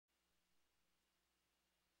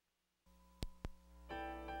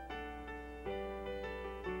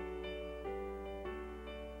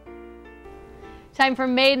Time for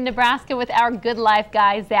Made in Nebraska with our Good Life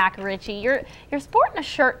guy, Zach Ritchie. You're sporting a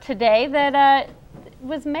shirt today that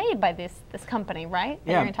was made by this company, right?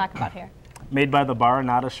 That Yeah. you're going to talk about here. Made by the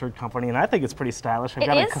Barranada shirt company, and I think it's pretty stylish. It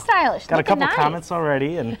is stylish. Got a couple nice. comments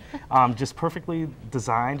already, and just perfectly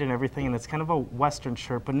designed and everything. And it's kind of a Western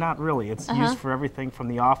shirt, but not really. It's used for everything from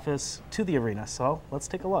the office to the arena. So let's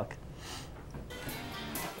take a look.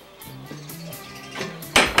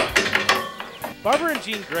 Barbara and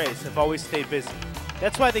Jean Grace have always stayed busy.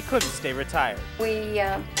 That's why they couldn't stay retired. We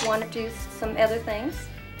want to do some other things,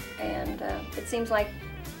 and it seems like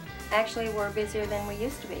actually we're busier than we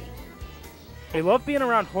used to be. They love being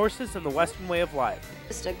around horses and the Western way of life.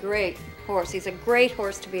 Just a great horse. He's a great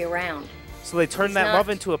horse to be around. So they turned that love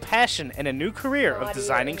into a passion and a new career of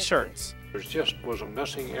designing shirts. There just was a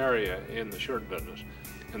missing area in the shirt business,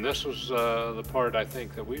 and this was the part I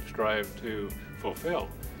think that we've strived to fulfill.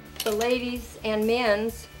 The ladies' and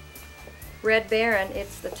men's Red Baron,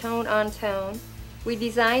 it's the tone on tone. We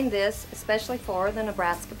designed this especially for the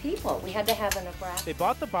Nebraska people. We had to have a Nebraska. They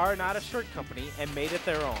bought the Barranada Shirt Company and made it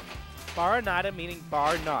their own. Barranada meaning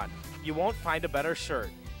bar none. You won't find a better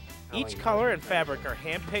shirt. Each color and fabric are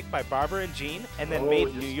handpicked by Barbara and Jean and then made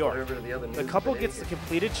in New York. The couple gets the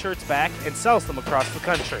completed shirts back and sells them across the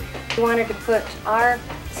country. We wanted to put our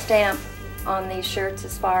stamp on these shirts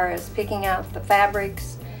as far as picking out the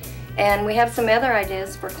fabrics, and we have some other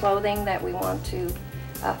ideas for clothing that we want to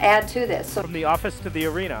add to this. So from the office to the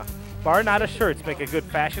arena, Barranada shirts make a good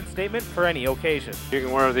fashion statement for any occasion. You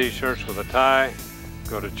can wear these shirts with a tie,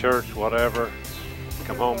 go to church, whatever,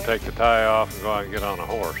 come home, take the tie off, and go out and get on a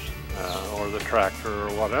horse or the tractor or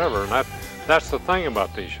whatever. And that's the thing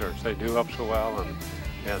about these shirts. They do up so well, and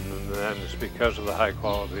it's because of the high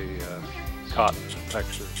quality cotton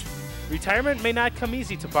texture. Retirement may not come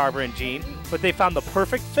easy to Barbara and Jean, but they found the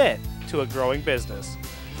perfect fit to a growing business.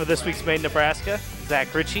 For this week's Made in Nebraska,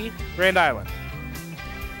 Zach Ritchie, Grand Island.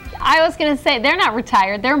 I was going to say, they're not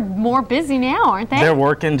retired. They're more busy now, aren't they? They're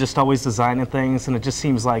working, just always designing things, and it just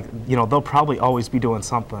seems like, you know, they'll probably always be doing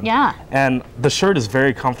something. Yeah. And the shirt is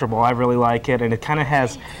very comfortable. I really like it, and it kind of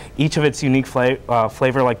has each of its unique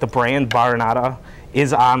flavor, like the brand Barranada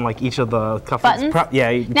is on like each of the cuff buttons.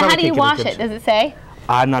 Yeah. Now, how do you wash it? Does it say?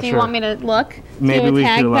 I'm not sure. Do you want me to look? Maybe do we a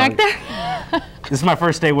tag could. back there? This is my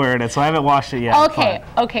first day wearing it, so I haven't washed it yet. Okay.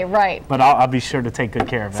 Okay. Right. But I'll be sure to take good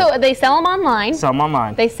care of it. So they sell them online. Sell them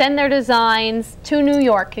online. They send their designs to New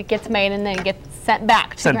York. It gets made and then it gets sent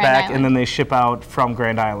back to Grand Island. And then they ship out from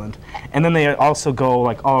Grand Island. And then they also go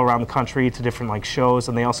like all around the country to different like shows,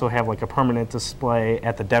 and they also have like a permanent display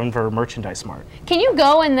at the Denver Merchandise Mart. Can you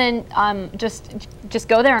go and then just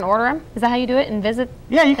go there and order them? Is that how you do it and visit?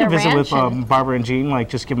 Yeah, you can their visit with ranch Barbara and Jean. Like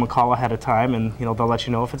just give them a call ahead of time, and you know they'll let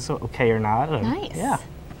you know if it's okay or not. And, nice. Yeah.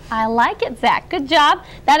 I like it, Zach. Good job.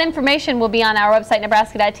 That information will be on our website,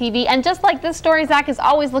 Nebraska.tv. And just like this story, Zach is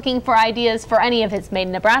always looking for ideas for any of his Made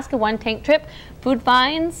in Nebraska one tank trip, food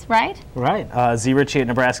finds, right? Right. Ritchie at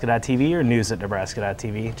Nebraska.tv or news at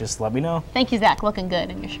Nebraska.tv. Just let me know. Thank you, Zach. Looking good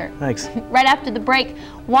in your shirt. Thanks. Right after the break,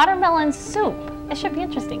 watermelon soup. It should be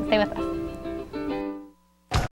interesting. Stay with us.